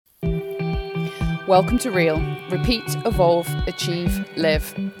Welcome to Real, Repeat, Evolve, Achieve,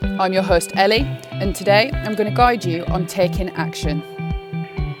 Live. I'm your host Elle, and today I'm going to guide you on taking action.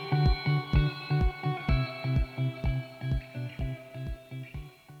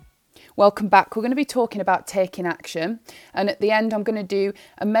 Welcome back. We're going to be talking about taking action, and at the end I'm going to do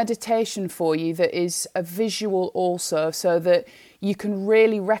a meditation for you that is a visual also, so that you can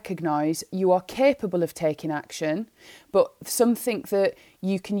really recognise you are capable of taking action, but something that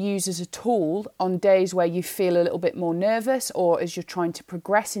you can use as a tool on days where you feel a little bit more nervous, or as you're trying to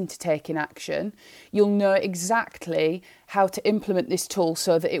progress into taking action, you'll know exactly how to implement this tool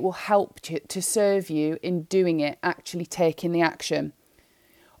so that it will help you to serve you in doing it, actually taking the action.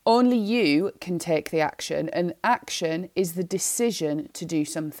 Only you can take the action, and action is the decision to do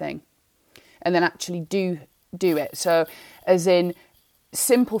something and then actually do it. So as in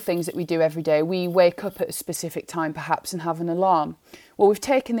simple things that we do every day, we wake up at a specific time perhaps and have an alarm. Well, we've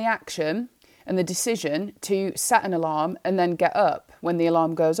taken the action and the decision to set an alarm and then get up when the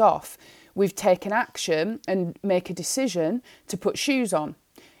alarm goes off. We've taken action and make a decision to put shoes on.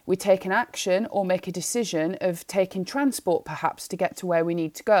 We take an action or make a decision of taking transport perhaps to get to where we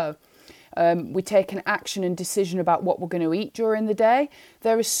need to go. We take an action and decision about what we're going to eat during the day.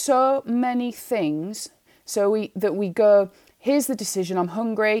 There are so many things that we go, here's the decision, I'm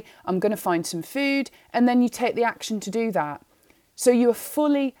hungry, I'm going to find some food, and then you take the action to do that. So you are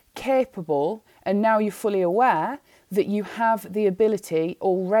fully capable, and now you're fully aware that you have the ability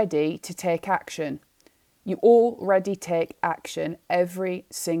already to take action. You already take action every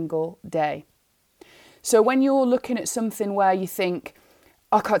single day. So when you're looking at something where you think,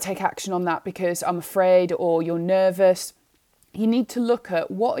 I can't take action on that because I'm afraid, or you're nervous, you need to look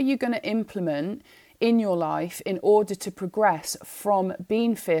at what are you going to implement in your life in order to progress from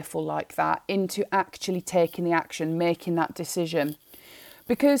being fearful like that into actually taking the action, making that decision.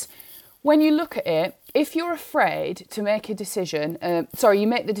 Because when you look at it, if you're afraid to make a decision, you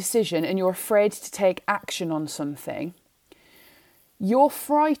make the decision and you're afraid to take action on something, you're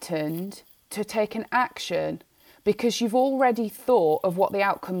frightened to take an action because you've already thought of what the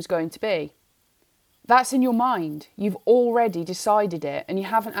outcome's going to be. That's in your mind. You've already decided it and you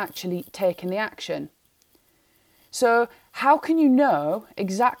haven't actually taken the action. So how can you know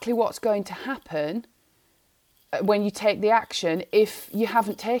exactly what's going to happen when you take the action if you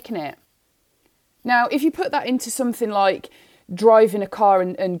haven't taken it? Now, if you put that into something like driving a car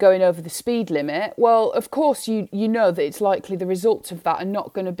and going over the speed limit, well, of course, you know that it's likely the results of that are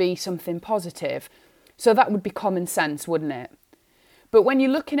not going to be something positive. So that would be common sense, wouldn't it? But when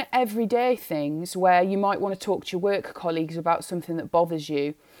you're looking at everyday things where you might want to talk to your work colleagues about something that bothers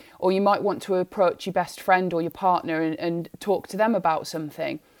you, or you might want to approach your best friend or your partner and talk to them about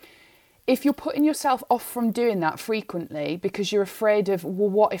something, if you're putting yourself off from doing that frequently because you're afraid of, well,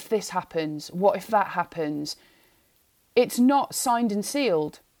 what if this happens? What if that happens? It's not signed and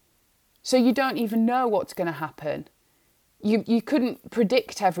sealed. So you don't even know what's going to happen. You couldn't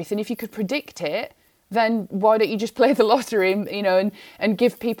predict everything. If you could predict it, then why don't you just play the lottery, and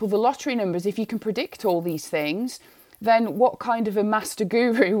give people the lottery numbers? If you can predict all these things, then what kind of a master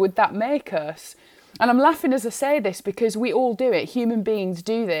guru would that make us? And I'm laughing as I say this because we all do it. Human beings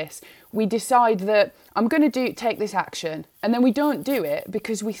do this. We decide that I'm going to take this action, and then we don't do it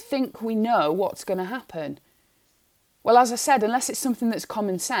because we think we know what's going to happen. Well, as I said, unless it's something that's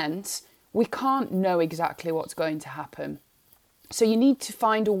common sense, we can't know exactly what's going to happen. So you need to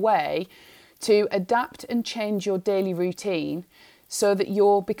find a way to adapt and change your daily routine so that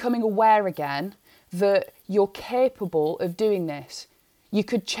you're becoming aware again that you're capable of doing this. You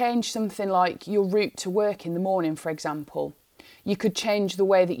could change something like your route to work in the morning, for example. You could change the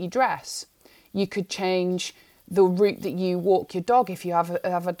way that you dress. You could change the route that you walk your dog if you have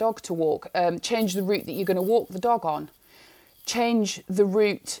a dog to walk. Change the route that you're going to walk the dog on. Change the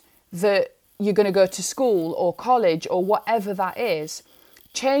route that you're going to go to school or college or whatever that is.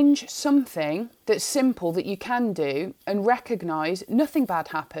 Change something that's simple that you can do and recognise nothing bad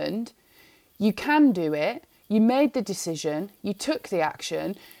happened. You can do it. You made the decision, you took the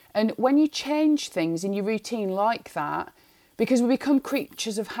action, and when you change things in your routine like that, because we become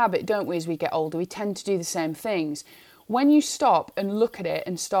creatures of habit, don't we, as we get older, we tend to do the same things. When you stop and look at it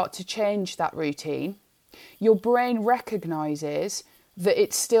and start to change that routine, your brain recognises that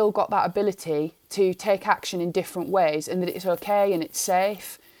it's still got that ability to take action in different ways and that it's okay and it's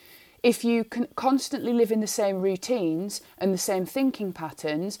safe. If you can constantly live in the same routines and the same thinking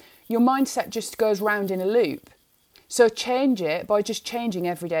patterns, your mindset just goes round in a loop. So change it by just changing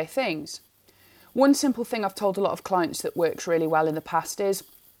everyday things. One simple thing I've told a lot of clients that works really well in the past is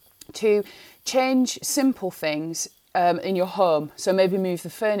to change simple things in your home. So maybe move the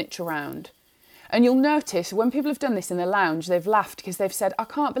furniture around. And you'll notice when people have done this in the lounge, they've laughed because they've said, I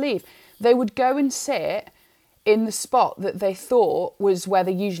can't believe they would go and sit in the spot that they thought was where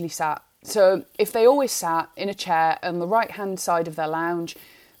they usually sat. So if they always sat in a chair on the right-hand side of their lounge,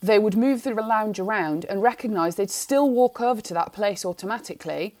 they would move the lounge around and recognise they'd still walk over to that place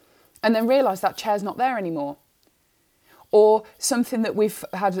automatically and then realise that chair's not there anymore. Or something that we've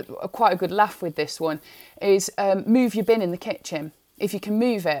had quite a good laugh with this one is move your bin in the kitchen. If you can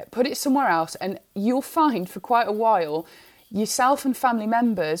move it, put it somewhere else, and you'll find for quite a while yourself and family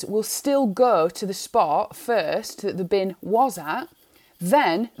members will still go to the spot first that the bin was at,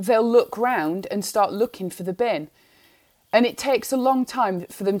 then they'll look round and start looking for the bin. And it takes a long time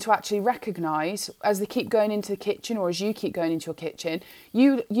for them to actually recognise, as they keep going into the kitchen or as you keep going into your kitchen,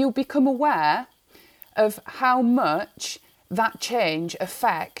 you'll become aware of how much that change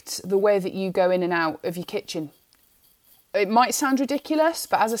affects the way that you go in and out of your kitchen. It might sound ridiculous,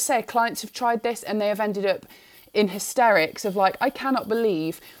 but as I say, clients have tried this and they have ended up in hysterics of like, I cannot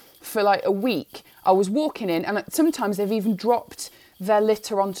believe for like a week I was walking in, and sometimes they've even dropped their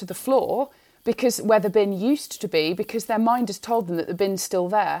litter onto the floor because where the bin used to be, because their mind has told them that the bin's still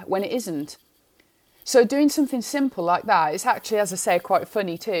there when it isn't. So doing something simple like that, it's actually, as I say, quite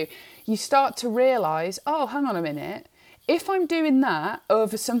funny too. You start to realise, oh, hang on a minute, if I'm doing that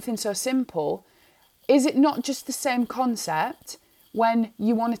over something so simple, is it not just the same concept when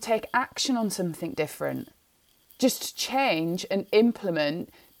you want to take action on something different? Just change and implement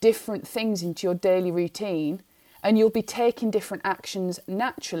different things into your daily routine, and you'll be taking different actions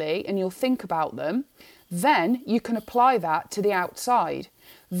naturally and you'll think about them. Then you can apply that to the outside.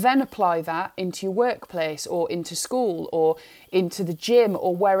 Then apply that into your workplace or into school or into the gym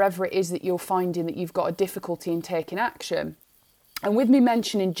or wherever it is that you're finding that you've got a difficulty in taking action. And with me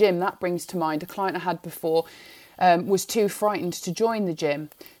mentioning gym, that brings to mind a client I had before was too frightened to join the gym.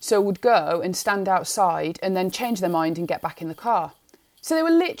 So would go and stand outside and then change their mind and get back in the car. So they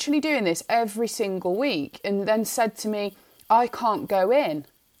were literally doing this every single week and then said to me, I can't go in.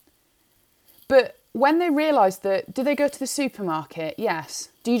 But when they realised that, do they go to the supermarket? Yes.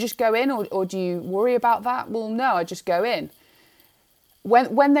 Do you just go in or do you worry about that? Well, no, I just go in.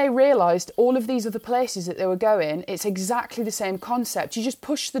 When they realised all of these other places that they were going, it's exactly the same concept. You just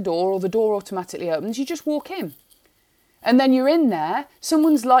push the door or the door automatically opens, you just walk in. And then you're in there,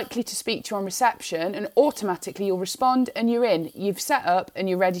 someone's likely to speak to you on reception and automatically you'll respond and you're in. You've set up and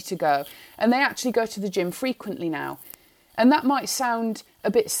you're ready to go. And they actually go to the gym frequently now. And that might sound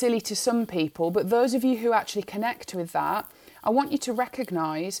a bit silly to some people, but those of you who actually connect with that, I want you to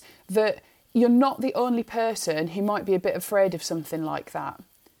recognise that you're not the only person who might be a bit afraid of something like that.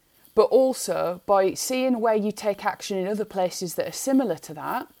 But also, by seeing where you take action in other places that are similar to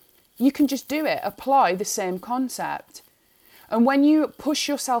that, you can just do it, apply the same concept. And when you push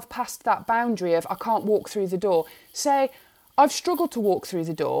yourself past that boundary of, I can't walk through the door, say, I've struggled to walk through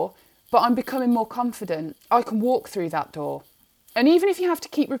the door, but I'm becoming more confident. I can walk through that door. And even if you have to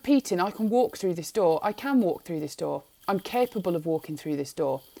keep repeating, I can walk through this door, I can walk through this door. I'm capable of walking through this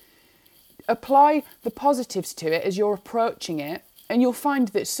door. Apply the positives to it as you're approaching it, and you'll find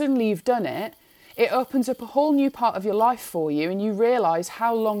that suddenly you've done it. It opens up a whole new part of your life for you, and you realise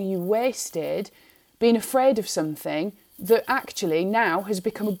how long you wasted being afraid of something that actually now has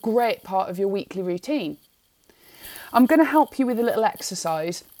become a great part of your weekly routine. I'm going to help you with a little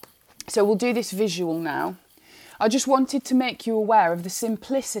exercise. So we'll do this visual now. I just wanted to make you aware of the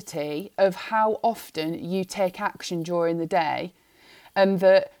simplicity of how often you take action during the day, and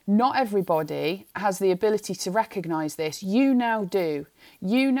that not everybody has the ability to recognise this. You now do.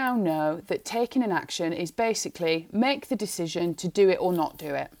 You now know that taking an action is basically make the decision to do it or not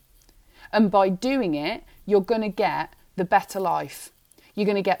do it. And by doing it, you're going to get the better life. You're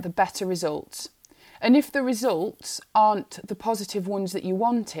going to get the better results. And if the results aren't the positive ones that you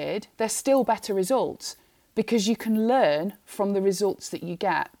wanted, they're still better results because you can learn from the results that you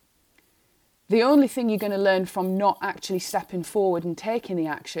get. The only thing you're going to learn from not actually stepping forward and taking the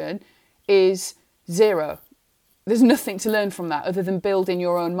action is zero. There's nothing to learn from that other than building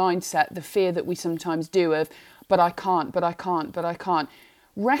your own mindset, the fear that we sometimes do of, but I can't, but I can't, but I can't.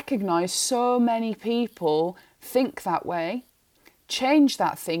 Recognise so many people think that way, change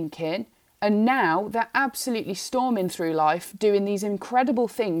that thinking, and now they're absolutely storming through life doing these incredible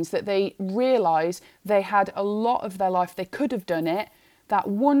things that they realise they had a lot of their life, they could have done it. That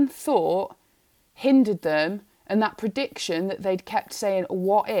one thought hindered them, and that prediction that they'd kept saying,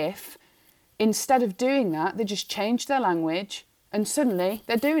 what if? Instead of doing that, they just changed their language and suddenly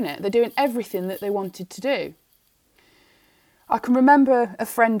they're doing it. They're doing everything that they wanted to do. I can remember a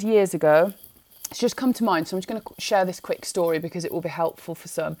friend years ago, it's just come to mind, so I'm just going to share this quick story because it will be helpful for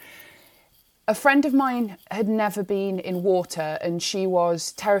some. a friend of mine had never been in water and she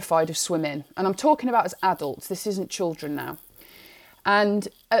was terrified of swimming. And I'm talking about as adults, this isn't children now. And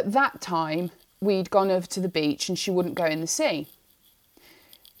at that time, we'd gone over to the beach and she wouldn't go in the sea.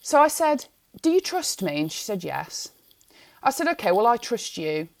 So I said, do you trust me? And she said, yes. I said, okay, well, I trust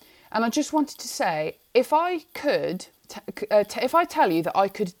you. And I just wanted to say, if I could, if I tell you that I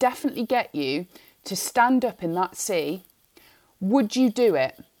could definitely get you to stand up in that sea, would you do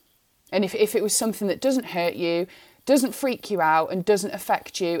it? And if it was something that doesn't hurt you, doesn't freak you out and doesn't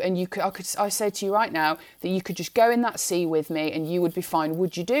affect you, and I say to you right now that you could just go in that sea with me and you would be fine,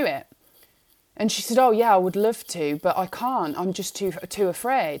 would you do it? And she said, oh yeah, I would love to, but I can't, I'm just too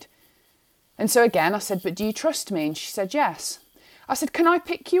afraid. And so again, I said, but do you trust me? And she said, yes. I said, can I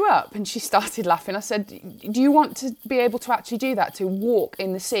pick you up? And she started laughing. I said, do you want to be able to actually do that, to walk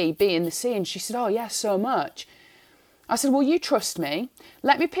in the sea, be in the sea? And she said, oh yes, so much. I said, well, you trust me.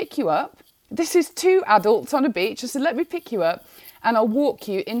 Let me pick you up. This is two adults on a beach. I said, let me pick you up and I'll walk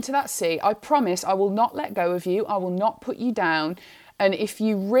you into that sea. I promise I will not let go of you. I will not put you down. And if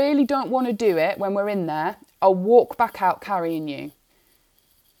you really don't want to do it when we're in there, I'll walk back out carrying you.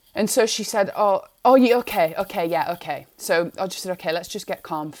 And so she said, oh, yeah, okay. So I just said, okay, let's just get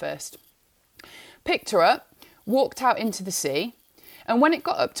calm first. Picked her up, walked out into the sea. And when it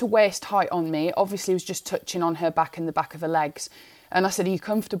got up to waist height on me, obviously it was just touching on her back and the back of her legs. And I said, are you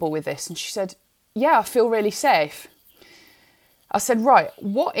comfortable with this? And she said, yeah, I feel really safe. I said, right,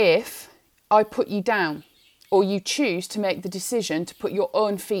 what if I put you down, or you choose to make the decision to put your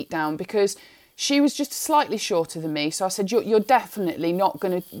own feet down? Because she was just slightly shorter than me. So I said, you're definitely not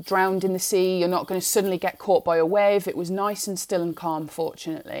going to drown in the sea. You're not going to suddenly get caught by a wave. It was nice and still and calm,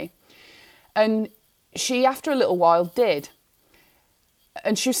 fortunately. And she, after a little while, did.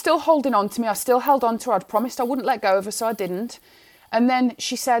 And she was still holding on to me. I still held on to her. I'd promised I wouldn't let go of her, so I didn't. And then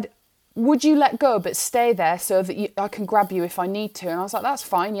she said, would you let go but stay there so that I can grab you if I need to? And I was like, that's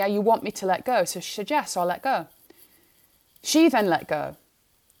fine. Yeah, you want me to let go. So she said, yes, I'll let go. She then let go.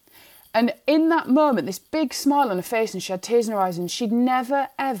 And in that moment, this big smile on her face, and she had tears in her eyes, and she'd never,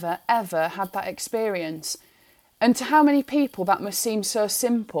 ever, ever had that experience. And to how many people that must seem so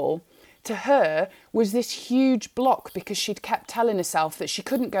simple, to her was this huge block because she'd kept telling herself that she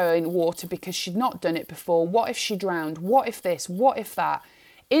couldn't go in water because she'd not done it before. What if she drowned? What if this? What if that?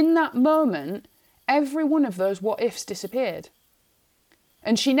 In that moment, every one of those what ifs disappeared.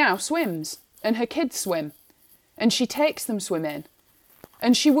 And she now swims, and her kids swim, and she takes them swimming.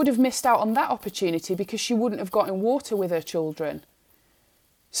 And she would have missed out on that opportunity because she wouldn't have got in water with her children.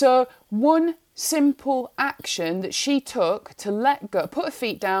 So one simple action that she took to let go, put her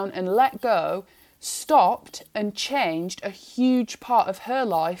feet down and let go, stopped and changed a huge part of her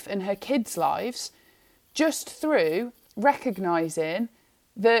life and her kids' lives, just through recognising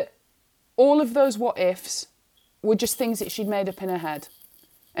that all of those what ifs were just things that she'd made up in her head.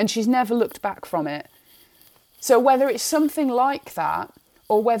 And she's never looked back from it. So whether it's something like that,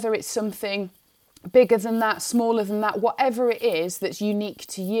 or whether it's something bigger than that, smaller than that, whatever it is that's unique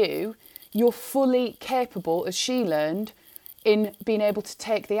to you, you're fully capable, as she learned, in being able to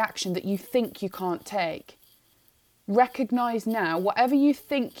take the action that you think you can't take. Recognise now, whatever you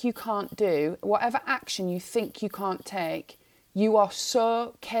think you can't do, whatever action you think you can't take, you are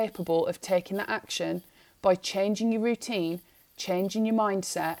so capable of taking that action by changing your routine, changing your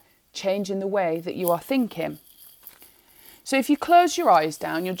mindset, changing the way that you are thinking. So if you close your eyes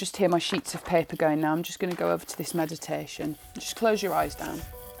down, you'll just hear my sheets of paper going now. I'm just going to go over to this meditation. Just close your eyes down.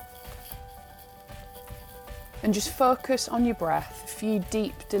 And just focus on your breath, a few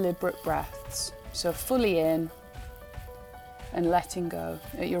deep, deliberate breaths. So fully in and letting go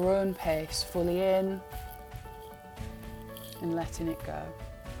at your own pace, fully in and letting it go.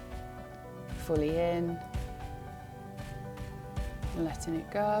 Fully in and letting it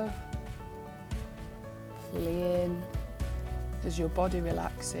go. Fully in. As your body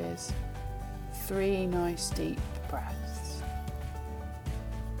relaxes, 3 nice deep breaths.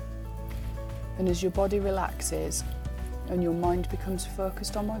 And as your body relaxes and your mind becomes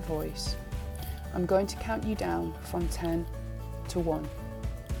focused on my voice, I'm going to count you down from 10 to 1.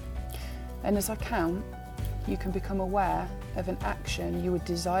 And as I count, you can become aware of an action you would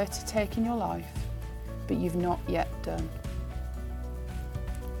desire to take in your life, but you've not yet done.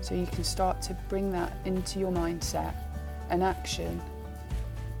 So you can start to bring that into your mindset. An action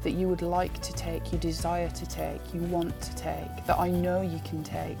that you would like to take, you desire to take, you want to take, that I know you can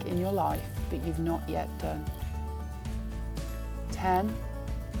take in your life, but you've not yet done. 10,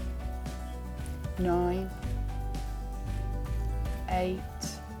 9, 8,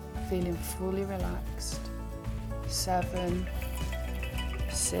 feeling fully relaxed, 7,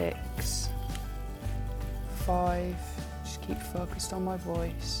 6, 5, just keep focused on my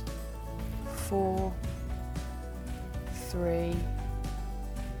voice. 4, 3,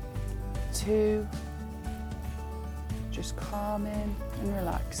 2, just calming and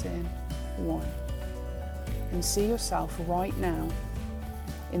relaxing. 1. And see yourself right now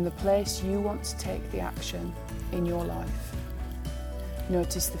in the place you want to take the action in your life.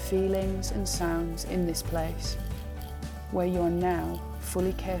 Notice the feelings and sounds in this place where you are now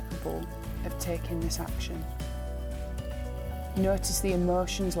fully capable of taking this action. Notice the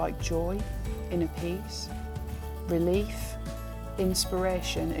emotions like joy, inner peace, relief,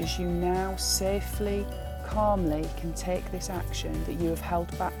 inspiration as you now safely, calmly can take this action that you have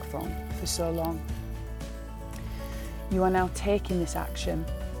held back from for so long. You are now taking this action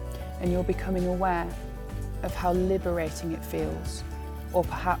and you're becoming aware of how liberating it feels, or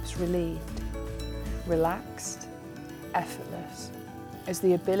perhaps relieved, relaxed, effortless, as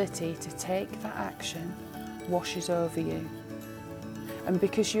the ability to take that action washes over you. And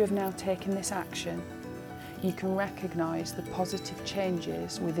because you have now taken this action, you can recognise the positive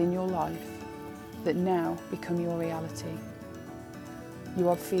changes within your life that now become your reality. You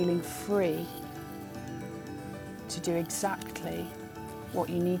are feeling free to do exactly what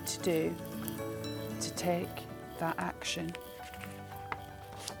you need to do to take that action.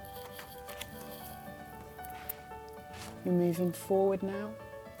 You're moving forward now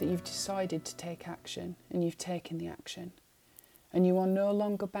that you've decided to take action and you've taken the action. And you are no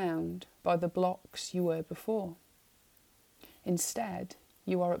longer bound by the blocks you were before. Instead,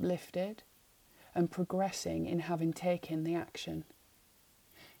 you are uplifted and progressing in having taken the action.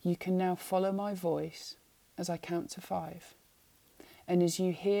 You can now follow my voice as I count to 5. And as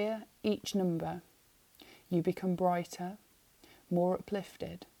you hear each number, you become brighter, more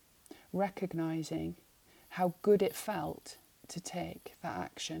uplifted, recognizing how good it felt to take that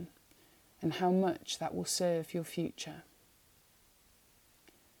action and how much that will serve your future.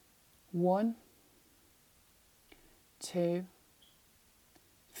 1, 2,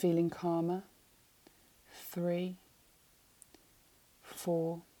 feeling calmer. 3,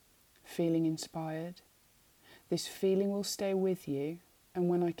 4, feeling inspired. This feeling will stay with you, and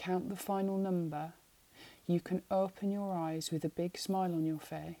when I count the final number, you can open your eyes with a big smile on your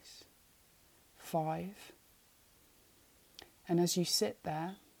face. 5. And as you sit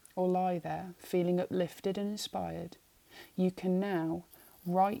there or lie there feeling uplifted and inspired, you can now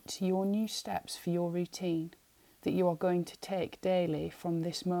write your new steps for your routine that you are going to take daily from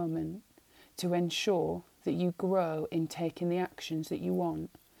this moment to ensure that you grow in taking the actions that you want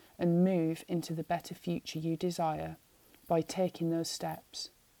and move into the better future you desire by taking those steps,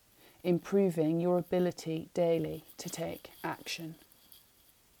 improving your ability daily to take action.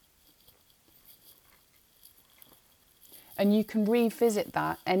 And you can revisit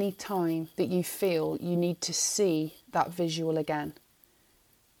that any time that you feel you need to see that visual again.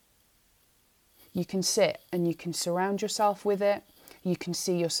 You can sit and you can surround yourself with it. You can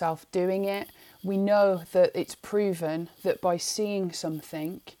see yourself doing it. We know that it's proven that by seeing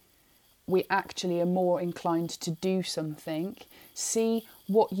something, we actually are more inclined to do something. See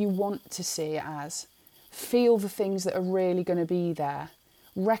what you want to see it as. Feel the things that are really going to be there.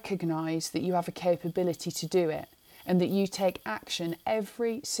 Recognise that you have a capability to do it and that you take action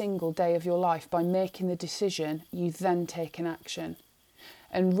every single day of your life by making the decision, you then take an action.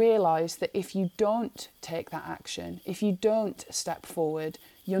 And realise that if you don't take that action, if you don't step forward,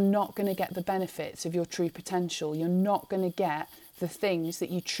 you're not going to get the benefits of your true potential. You're not going to get the things that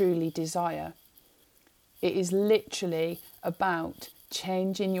you truly desire. It is literally about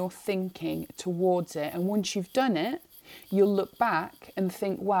changing your thinking towards it. And once you've done it, you'll look back and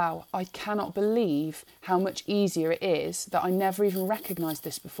think, wow, I cannot believe how much easier it is that I never even recognised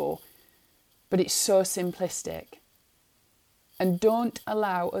this before. But it's so simplistic. And don't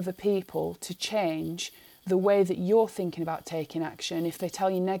allow other people to change the way that you're thinking about taking action. If they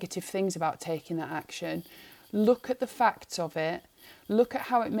tell you negative things about taking that action, look at the facts of it. Look at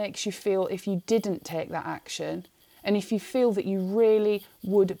how it makes you feel if you didn't take that action. And if you feel that you really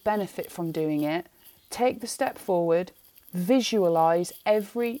would benefit from doing it, take the step forward, visualise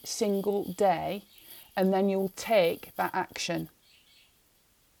every single day, and then you'll take that action.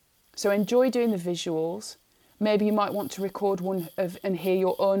 So enjoy doing the visuals. Maybe you might want to record one and hear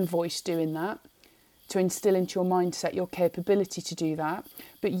your own voice doing that to instill into your mindset your capability to do that.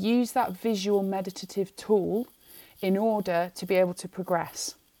 But use that visual meditative tool in order to be able to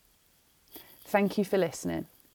progress. Thank you for listening.